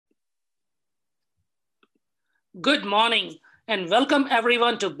Good morning and welcome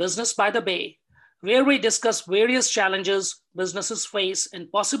everyone to Business by the Bay, where we discuss various challenges businesses face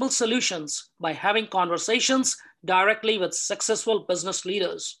and possible solutions by having conversations directly with successful business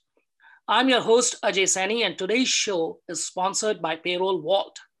leaders. I'm your host Ajay Sani, and today's show is sponsored by Payroll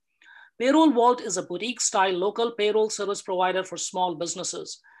Vault. Payroll Vault is a boutique style local payroll service provider for small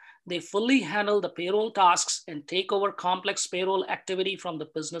businesses. They fully handle the payroll tasks and take over complex payroll activity from the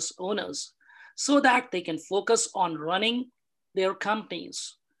business owners so that they can focus on running their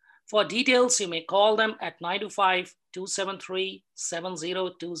companies. For details, you may call them at 925 273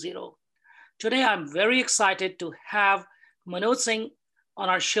 7020. Today, I'm very excited to have Manoj Singh on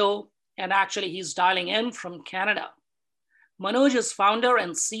our show, and actually, he's dialing in from Canada. Manoj is founder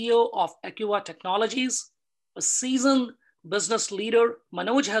and CEO of Acua Technologies, a seasoned business leader.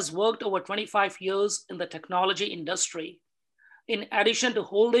 Manoj has worked over 25 years in the technology industry. In addition to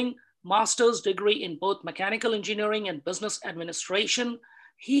holding master's degree in both mechanical engineering and business administration,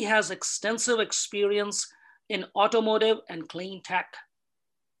 he has extensive experience in automotive and clean tech.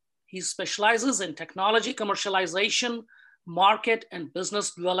 He specializes in technology commercialization, market and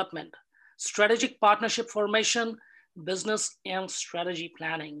business development, strategic partnership formation, business and strategy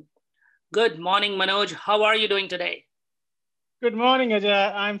planning. Good morning, Manoj. How are you doing today? Good morning,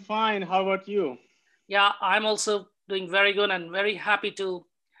 Ajay. I'm fine. How about you? Yeah, I'm also doing very good and very happy to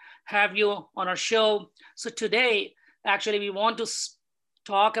have you on our show. So today, actually, we want to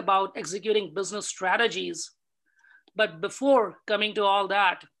talk about executing business strategies. But before coming to all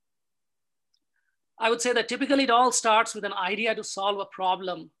that, I would say that typically it all starts with an idea to solve a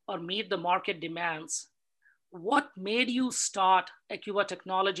problem or meet the market demands. What made you start Acua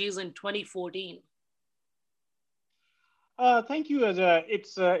Technologies in 2014? Thank you, Ajay.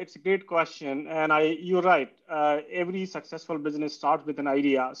 It's a great question, and you're right. Every successful business starts with an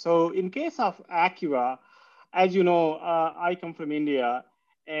idea. So, in case of Acua, as you know, I come from India,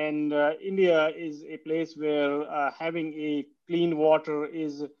 and India is a place where having a clean water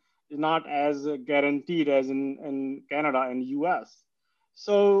is not as guaranteed as in Canada and US.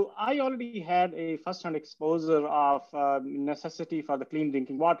 So I already had a first-hand exposure of necessity for the clean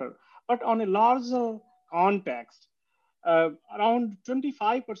drinking water. But on a larger context, around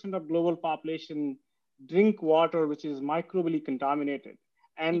 25% of global population drink water which is microbially contaminated.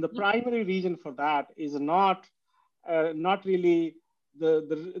 And the Mhm. primary reason for that is not really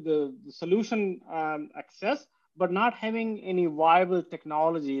the solution access, but not having any viable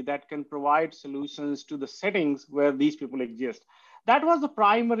technology that can provide solutions to the settings where these people exist. That was the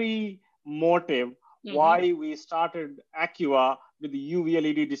primary motive Mhm. why we started Acua with the UV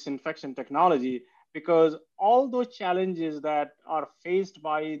LED disinfection technology, because all those challenges that are faced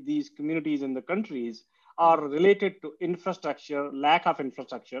by these communities in the countries are related to infrastructure, lack of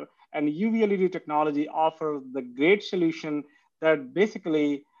infrastructure, and UV LED technology offers the great solution that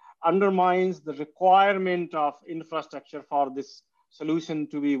basically undermines the requirement of infrastructure for this solution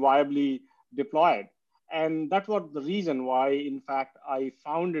to be viably deployed. And that was the reason why, in fact, I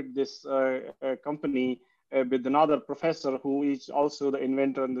founded this company with another professor who is also the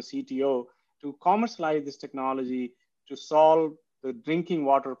inventor and the CTO to commercialize this technology to solve the drinking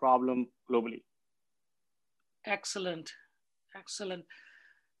water problem globally. Excellent. Excellent.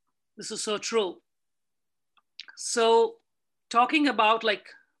 This is so true. So, talking about like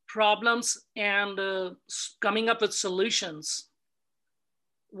problems and coming up with solutions,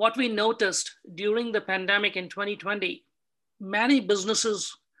 what we noticed during the pandemic in 2020, many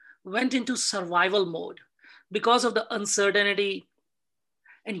businesses went into survival mode because of the uncertainty.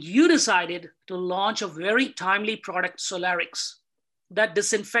 And you decided to launch a very timely product, Solarix, that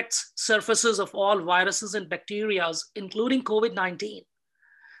disinfects surfaces of all viruses and bacteria, including COVID 19.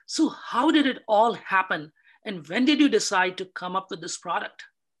 So, how did it all happen? And when did you decide to come up with this product?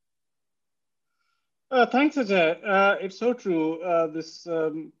 Thanks, Ajay. It's so true. This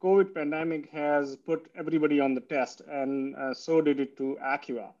COVID pandemic has put everybody on the test, and so did it to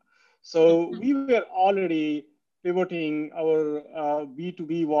Acua. So Mhm. we were already pivoting our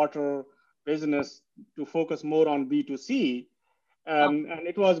B2B water business to focus more on B2C. Oh, And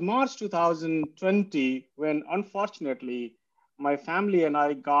it was March 2020 when, unfortunately, my family and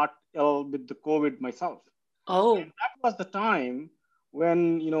I got ill with the COVID myself. And oh, that was the time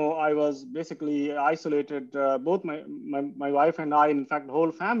when I was basically isolated. Both my wife and I, in fact, the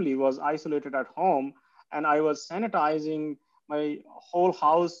whole family was isolated at home, and I was sanitizing my whole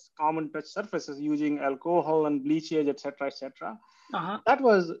house, common touch surfaces using alcohol and bleachage, etc., etc. uh-huh. That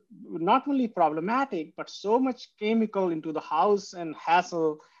was not only problematic, but so much chemical into the house and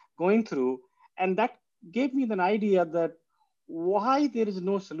hassle going through, and that gave me an idea that why there is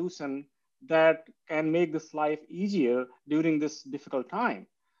no solution that can make this life easier during this difficult time.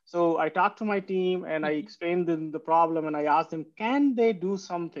 So I talked to my team and I explained them the problem and I asked them, can they do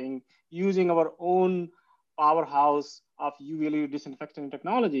something using our own powerhouse of UV disinfecting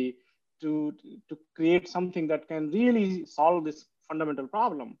technology to, to create something that can really solve this fundamental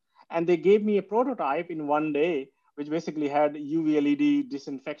problem? And they gave me a prototype in one day, which basically had UV LED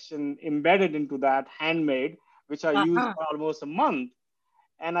disinfection embedded into that, handmade, which I used Uh-huh. for almost a month.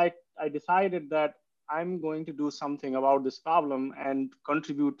 And I decided that I'm going to do something about this problem and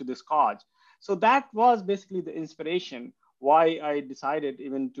contribute to this cause. So that was basically the inspiration why I decided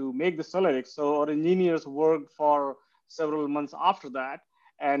even to make the Solarix. So our engineers worked for several months after that,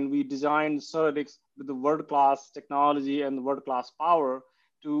 and we designed Solarix with the world-class technology and the world-class power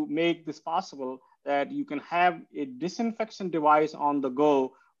to make this possible, that you can have a disinfection device on the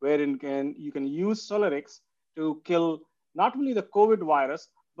go wherein you can use Solarix to kill not only the COVID virus,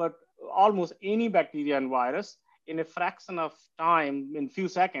 but almost any bacteria and virus in a fraction of time, in few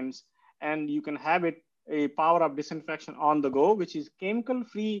seconds. And you can have it a power of disinfection on the go, which is chemical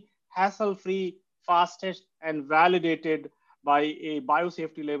free, hassle free, fastest, and validated by a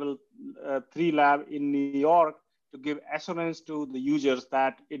biosafety level 3 lab in New York to give assurance to the users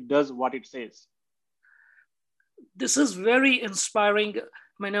that it does what it says. This is very inspiring,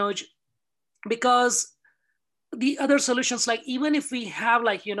 Manoj, because the other solutions, like even if we have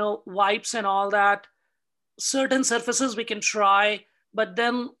like, wipes and all that, certain surfaces we can try, but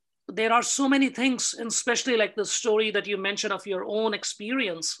then there are so many things, and especially like the story that you mentioned of your own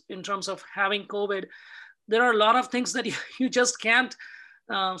experience in terms of having COVID. There are a lot of things that you just can't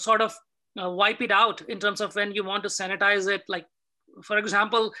sort of wipe it out in terms of when you want to sanitize it. Like, for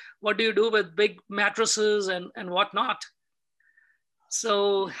example, what do you do with big mattresses and whatnot?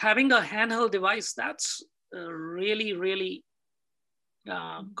 So having a handheld device, that's really, really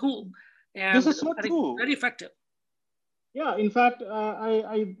cool. This And is so I think true. very effective. Yeah, in fact,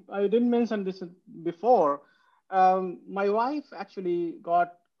 I didn't mention this before. My wife actually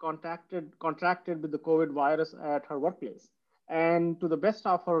got contracted with the COVID virus at her workplace, and to the best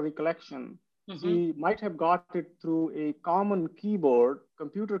of her recollection, Mm-hmm. she might have got it through a common keyboard,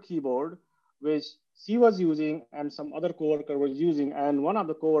 computer keyboard, which she was using, and some other coworker was using, and one of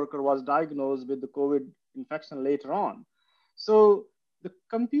the coworker was diagnosed with the COVID infection later on. So the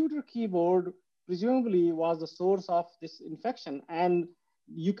computer keyboard presumably was the source of this infection, and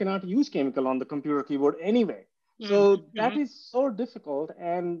you cannot use chemical on the computer keyboard anyway. So Mm-hmm. that is so difficult,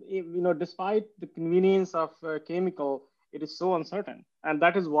 and despite the convenience of chemical, it is so uncertain, and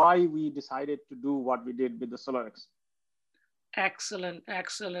that is why we decided to do what we did with the SolarX. Excellent,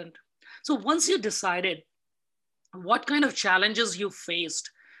 excellent. So once you decided, what kind of challenges you faced,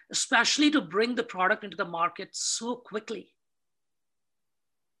 especially to bring the product into the market so quickly?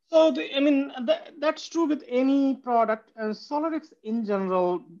 So, that's true with any product. And SolarX in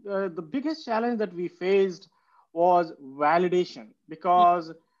general, the biggest challenge that we faced was validation,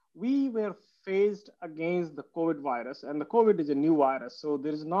 because we were faced against the COVID virus, and the COVID is a new virus. So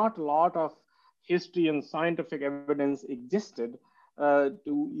there is not a lot of history and scientific evidence existed to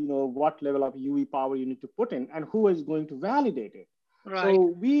what level of UV power you need to put in and who is going to validate it. Right. So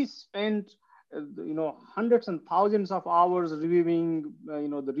we spent hundreds and thousands of hours reviewing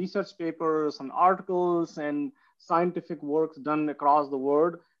the research papers and articles and scientific works done across the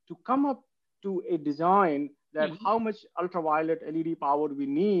world to come up to a design that Mhm. how much ultraviolet LED power we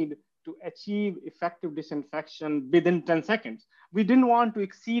need to achieve effective disinfection within 10 seconds. We didn't want to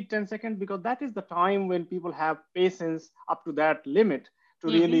exceed 10 seconds because that is the time when people have patience up to that limit to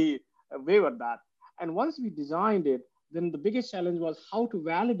Mhm. really waver that. And once we designed it, then the biggest challenge was how to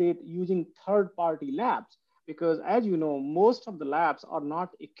validate using third party labs. Because as you know, most of the labs are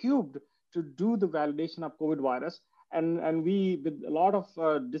not equipped to do the validation of COVID virus. And we, with a lot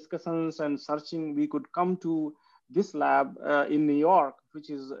of discussions and searching, we could come to this lab in New York, which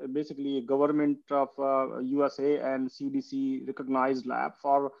is basically a government of USA and CDC recognized lab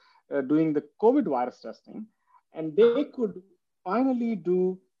for doing the COVID virus testing. And they Uh-huh. could finally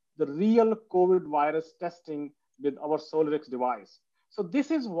do the real COVID virus testing with our SolarX device. So this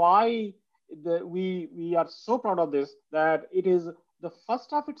is why we are so proud of this, that it is the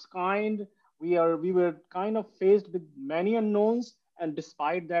first of its kind. We were kind of faced with many unknowns, and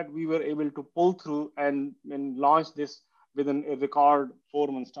despite that, we were able to pull through and launch this within a record 4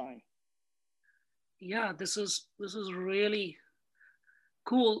 months time. Yeah, this is really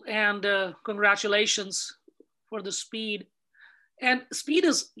cool, and congratulations for the speed. And speed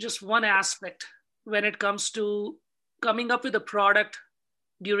is just one aspect when it comes to coming up with a product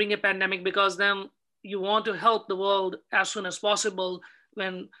during a pandemic, because then you want to help the world as soon as possible.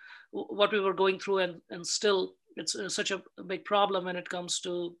 when what we were going through, and still it's such a big problem when it comes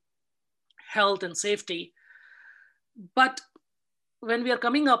to health and safety. But when we are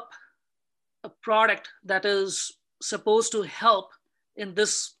coming up a product that is supposed to help in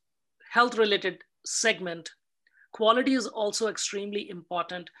this health related segment, quality is also extremely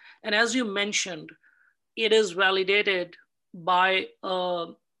important. And as you mentioned, it is validated by a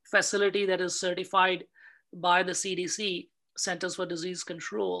facility that is certified by the CDC, Centers for Disease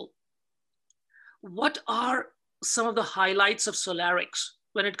Control. What are some of the highlights of Solarix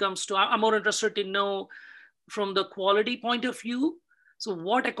when it comes to, I'm more interested to know from the quality point of view. So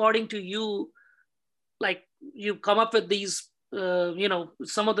what, according to you, like you come up with these,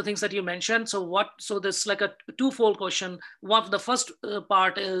 some of the things that you mentioned. So there's like a twofold question. One, the first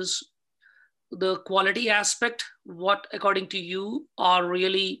part is the quality aspect. What, according to you, are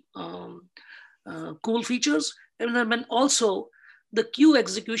really cool features? And then also the Q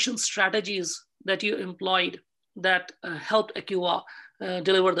execution strategies that you employed that helped Acqua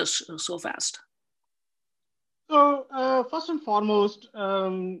deliver this so fast. So first and foremost,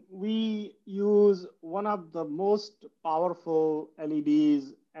 we use one of the most powerful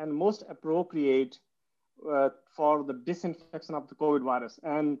LEDs and most appropriate for the disinfection of the COVID virus.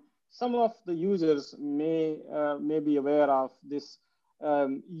 And some of the users may be aware of this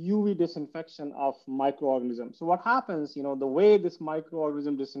UV disinfection of microorganisms. So what happens, the way this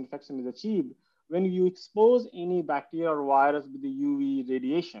microorganism disinfection is achieved, when you expose any bacteria or virus with the UV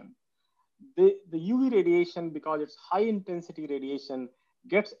radiation, the UV radiation, because it's high intensity radiation,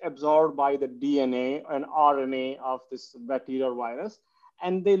 gets absorbed by the DNA and RNA of this bacteria or virus,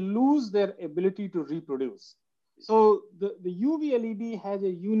 and they lose their ability to reproduce. So the UV LED has a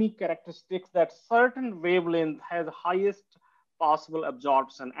unique characteristic that certain wavelength has highest possible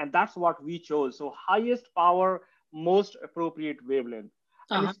absorption, and that's what we chose. So highest power, most appropriate wavelength.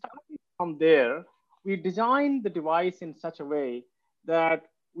 And starting from there, we designed the device in such a way that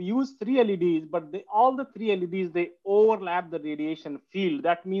we use 3 LEDs, but all the 3 LEDs, they overlap the radiation field.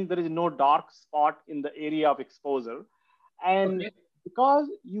 That means there is no dark spot in the area of exposure. And because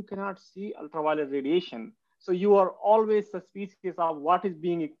you cannot see ultraviolet radiation, so you are always suspicious of what is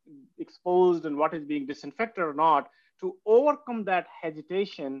being exposed and what is being disinfected or not. To overcome that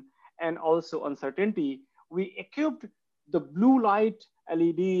hesitation and also uncertainty, we equipped the blue light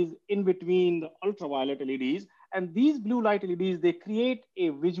LEDs in between the ultraviolet LEDs. And these blue light LEDs, they create a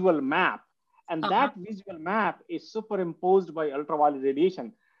visual map. And that visual map is superimposed by ultraviolet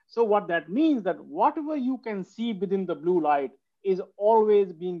radiation. So what that means that whatever you can see within the blue light is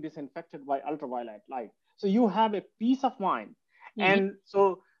always being disinfected by ultraviolet light. So you have a peace of mind. And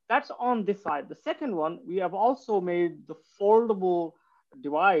so that's on this side. The second one, we have also made the foldable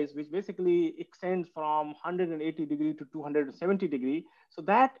device, which basically extends from 180 degree to 270 degree. So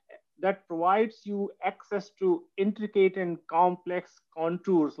that provides you access to intricate and complex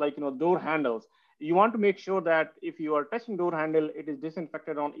contours, like door handles. You want to make sure that if you are touching door handle, it is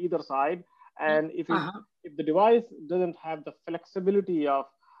disinfected on either side. And if the device doesn't have the flexibility of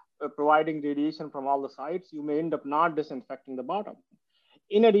providing radiation from all the sides, you may end up not disinfecting the bottom.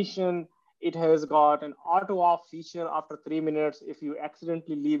 In addition, it has got an auto off feature after 3 minutes. If you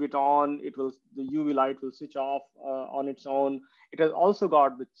accidentally leave it on, the UV light will switch off on its own. It has also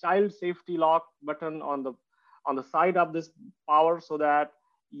got the child safety lock button on the side of this power, so that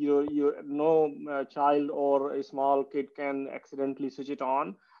no child or a small kid can accidentally switch it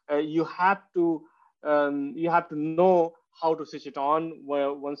on. You have to know how to switch it on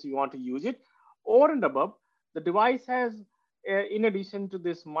once you want to use it. Over and above, the device has, in addition to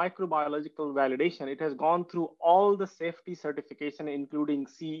this microbiological validation, it has gone through all the safety certification, including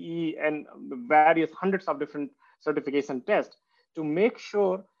CE and various hundreds of different certification tests, to make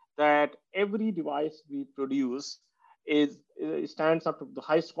sure that every device we produce stands up to the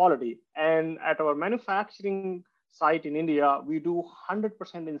highest quality. And at our manufacturing site in India, we do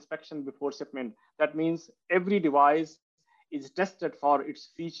 100% inspection before shipment. That means every device is tested for its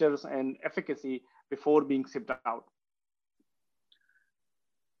features and efficacy before being shipped out.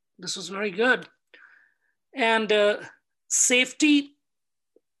 This was very good. And safety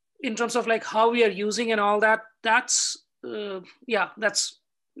in terms of like how we are using and all that,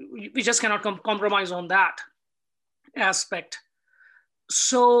 we just cannot compromise on that aspect.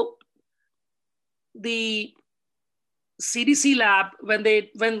 So the CDC lab, when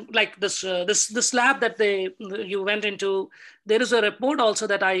this lab that you went into, there is a report also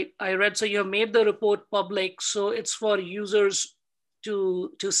that I read. So you have made the report public. So it's for users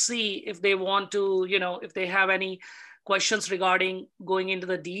to see if they want to, if they have any questions regarding going into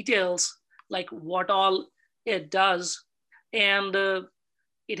the details, like what all it does. And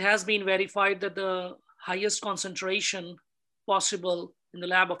it has been verified that the highest concentration possible in the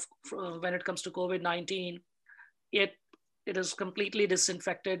lab of when it comes to COVID-19, it it is completely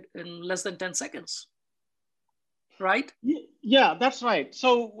disinfected in less than 10 seconds, right? Yeah, that's right.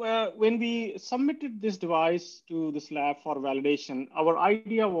 So when we submitted this device to this lab for validation, our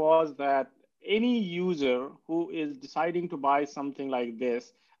idea was that any user who is deciding to buy something like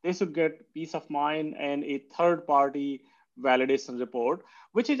this, they should get peace of mind and a third party validation report,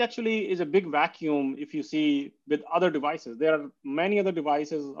 which is actually is a big vacuum if you see with other devices. There are many other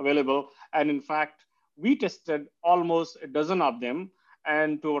devices available. And in fact, we tested almost a dozen of them.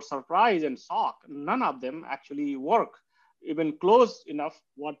 And to our surprise and shock, none of them actually work even close enough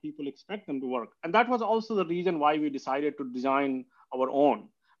what people expect them to work. And that was also the reason why we decided to design our own,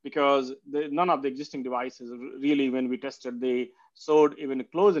 because none of the existing devices really, when we tested, they showed even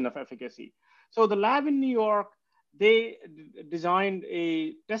close enough efficacy. So the lab in New York, they designed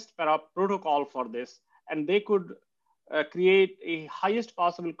a test protocol for this, and they could create a highest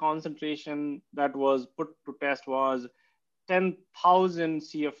possible concentration that was put to test was 10,000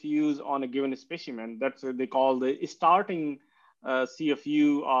 CFUs on a given specimen. That's what they call the starting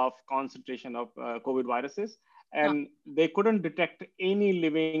CFU of concentration of COVID viruses. Huh. And they couldn't detect any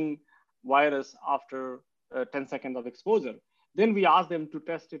living virus after 10 seconds of exposure. Then we asked them to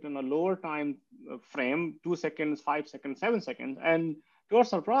test it in a lower time frame, 2 seconds, 5 seconds, 7 seconds. And to our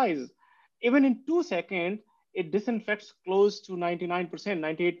surprise, even in 2 seconds, it disinfects close to 99%,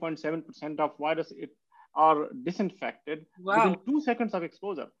 98.7% of virus it are disinfected within Wow. 2 seconds of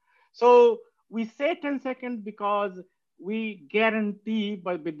exposure. So we say 10 seconds because we guarantee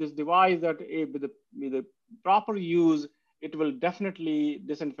with this device that with the proper use, it will definitely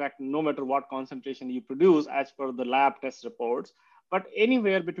disinfect no matter what concentration you produce as per the lab test reports. But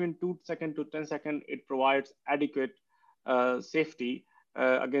anywhere between 2 seconds to 10 seconds, it provides adequate safety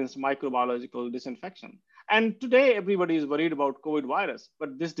against microbiological disinfection. And today, everybody is worried about COVID virus,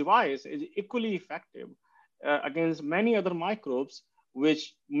 but this device is equally effective against many other microbes,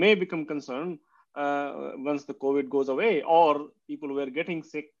 which may become concern once the COVID goes away, or people were getting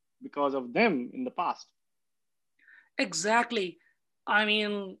sick because of them in the past. Exactly. I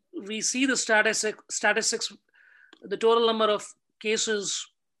mean, we see the statistics, the total number of cases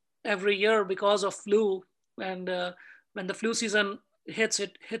every year because of flu, and when the flu season hits,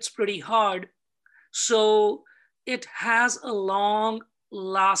 it hits pretty hard. So it has a long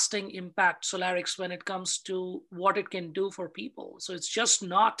lasting impact, Solarix, when it comes to what it can do for people. So it's just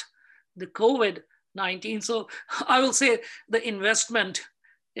not the COVID-19. So I will say the investment,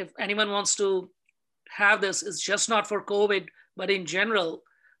 if anyone wants to have this, is just not for COVID, but in general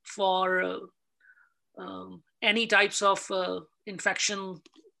for any types of infection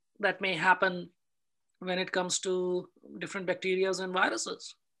that may happen when it comes to different bacteria and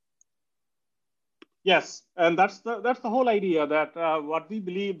viruses. Yes, and that's the whole idea that what we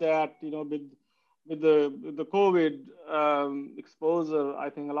believe that with the COVID exposure, I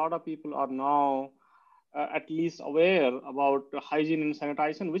think a lot of people are now at least aware about hygiene and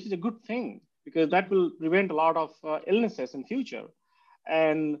sanitation, which is a good thing because that will prevent a lot of illnesses in future.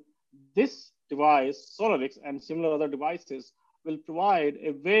 And this device, SolarX, and similar other devices will provide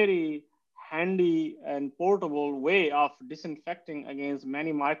a very handy and portable way of disinfecting against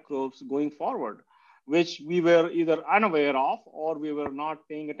many microbes going forward, which we were either unaware of or we were not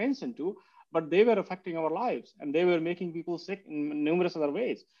paying attention to, but they were affecting our lives and they were making people sick in numerous other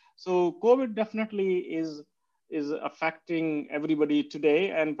ways. So COVID definitely is affecting everybody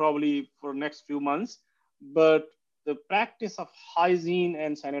today and probably for next few months. But the practice of hygiene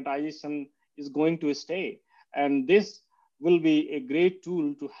and sanitization is going to stay. And this will be a great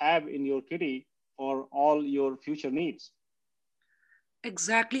tool to have in your kitty for all your future needs.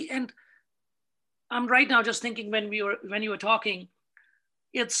 Exactly. And I'm right now just thinking when you were talking,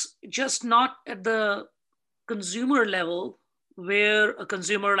 it's just not at the consumer level where a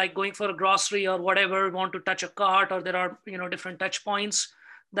consumer like going for a grocery or whatever want to touch a cart, or there are different touch points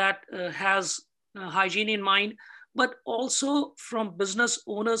that has hygiene in mind, but also from business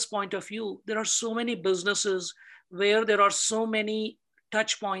owners point of view, there are so many businesses where there are so many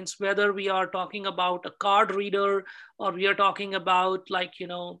touch points, whether we are talking about a card reader or we are talking about like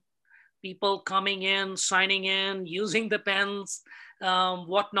people coming in, signing in, using the pens,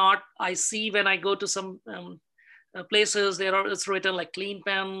 whatnot. I see when I go to some places, it's written like clean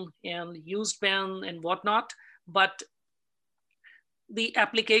pen and used pen and whatnot. But the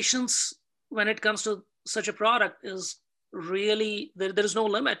applications when it comes to such a product is really there's no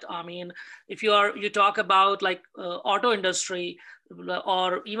limit. I mean, if you talk about like auto industry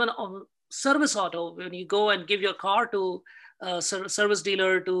or even service auto, when you go and give your car to service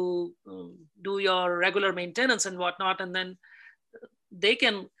dealer to do your regular maintenance and whatnot, and then they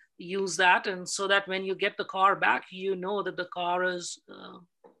can use that, and so that when you get the car back, you know that the car is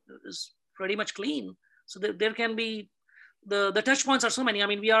pretty much clean. So there can be the touch points are so many. I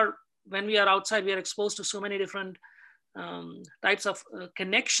mean, when we are outside, we are exposed to so many different types of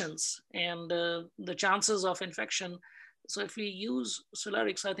connections and the chances of infection. So if we use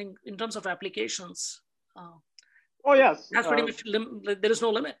Solarix, I think in terms of applications, Oh, yes. that's pretty much there is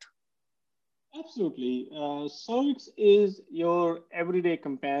no limit. Absolutely. Solix is your everyday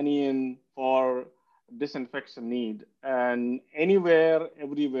companion for disinfection need and anywhere,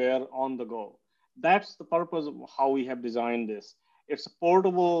 everywhere on the go. That's the purpose of how we have designed this. It's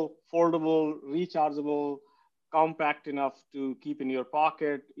portable, foldable, rechargeable, compact enough to keep in your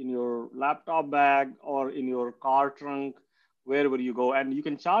pocket, in your laptop bag, or in your car trunk, wherever you go. And you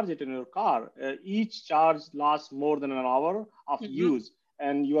can charge it in your car. Each charge lasts more than an hour of use,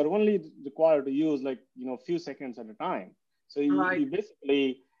 and you are only required to use like few seconds at a time. So you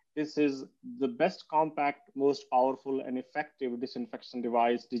basically, this is the best compact, most powerful and effective disinfection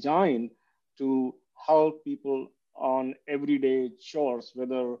device designed to help people on everyday chores,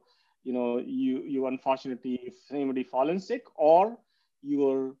 whether you unfortunately, if somebody fallen sick, or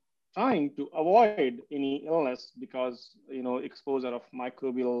you're trying to avoid any illness because exposure of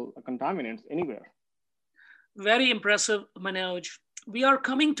microbial contaminants anywhere. Very impressive, Manoj. We are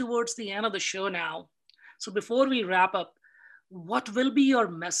coming towards the end of the show now. So before we wrap up, what will be your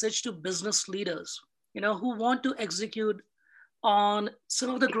message to business leaders, who want to execute on some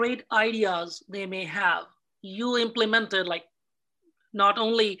of the great ideas they may have? You implemented like not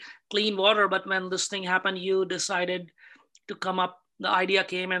only clean water, but when this thing happened, you decided to come up, the idea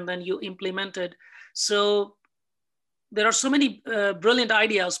came, and then you implemented. So there are so many brilliant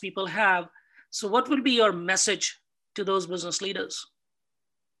ideas people have. So what will be your message to those business leaders?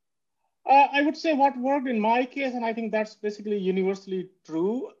 I would say what worked in my case, and I think that's basically universally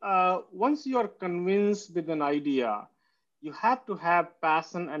true. Once you are convinced with an idea, you have to have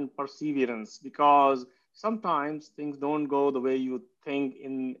passion and perseverance, because sometimes things don't go the way you think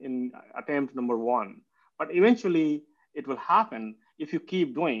in attempt number one. But eventually it will happen if you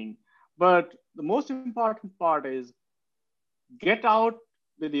keep going. But the most important part is get out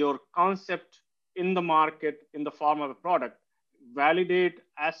with your concept in the market in the form of a product. Validate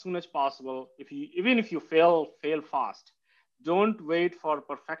as soon as possible. Even if you fail fast. Don't wait for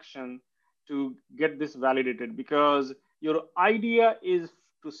perfection to get this validated, because your idea is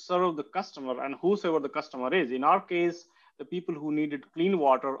to serve the customer, and whosoever the customer is. In our case, the people who needed clean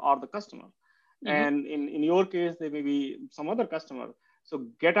water are the customer. And in your case, they may be some other customer. So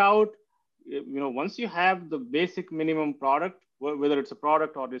get out, once you have the basic minimum product, whether it's a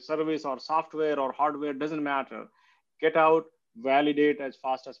product or a service or software or hardware, doesn't matter. Get out, validate as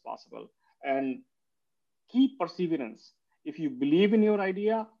fast as possible, and keep perseverance. If you believe in your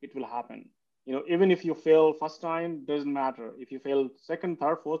idea, it will happen. Even if you fail first time, doesn't matter. If you fail second,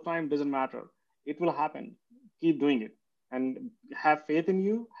 third, fourth time, doesn't matter. It will happen. Keep doing it and have faith in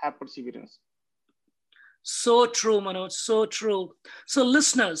you, have perseverance. So true, Manoj, so true. So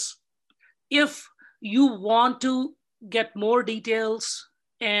listeners, if you want to get more details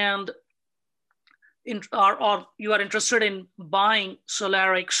and or you are interested in buying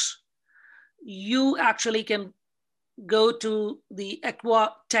Solarix, you actually can go to the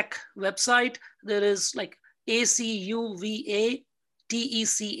Aquatech website. There is like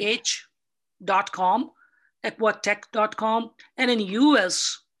ACUVATECH.com, aquatech.com. And in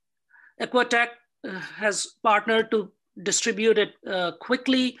US, Aquatech has partnered to distribute it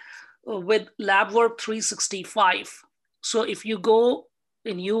quickly with LabWork 365. So if you go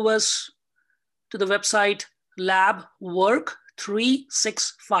in US to the website LabWork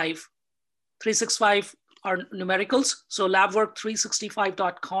 365, 365 are numericals. So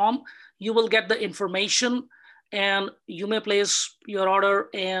labwork365.com, you will get the information, and you may place your order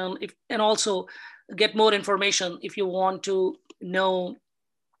and also get more information if you want to know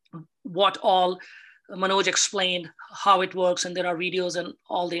what all Manoj explained, how it works, and there are videos and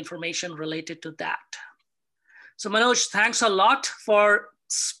all the information related to that. So Manoj, thanks a lot for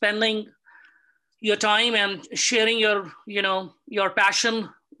spending your time and sharing your passion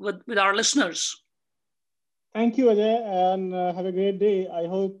with our listeners. Thank you, Ajay, and have a great day. I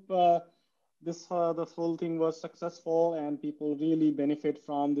hope this whole thing was successful and people really benefit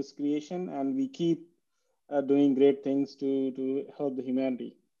from this creation, and we keep doing great things to help the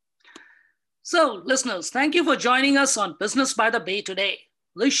humanity. So, listeners, thank you for joining us on Business by the Bay today.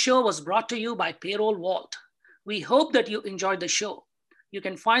 This show was brought to you by Payroll Vault. We hope that you enjoyed the show. You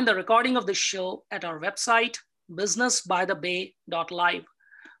can find the recording of the show at our website, businessbythebay.live.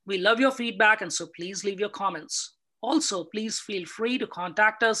 We love your feedback, and so please leave your comments. Also, please feel free to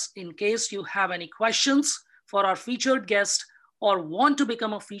contact us in case you have any questions for our featured guest or want to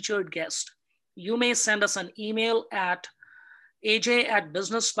become a featured guest. You may send us an email at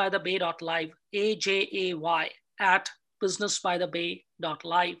aj@businessbythebay.live, AJAY at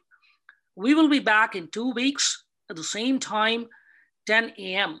businessbythebay.live. We will be back in 2 weeks at the same time, 10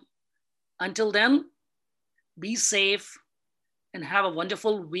 a.m. Until then, be safe and have a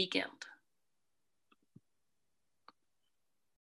wonderful weekend.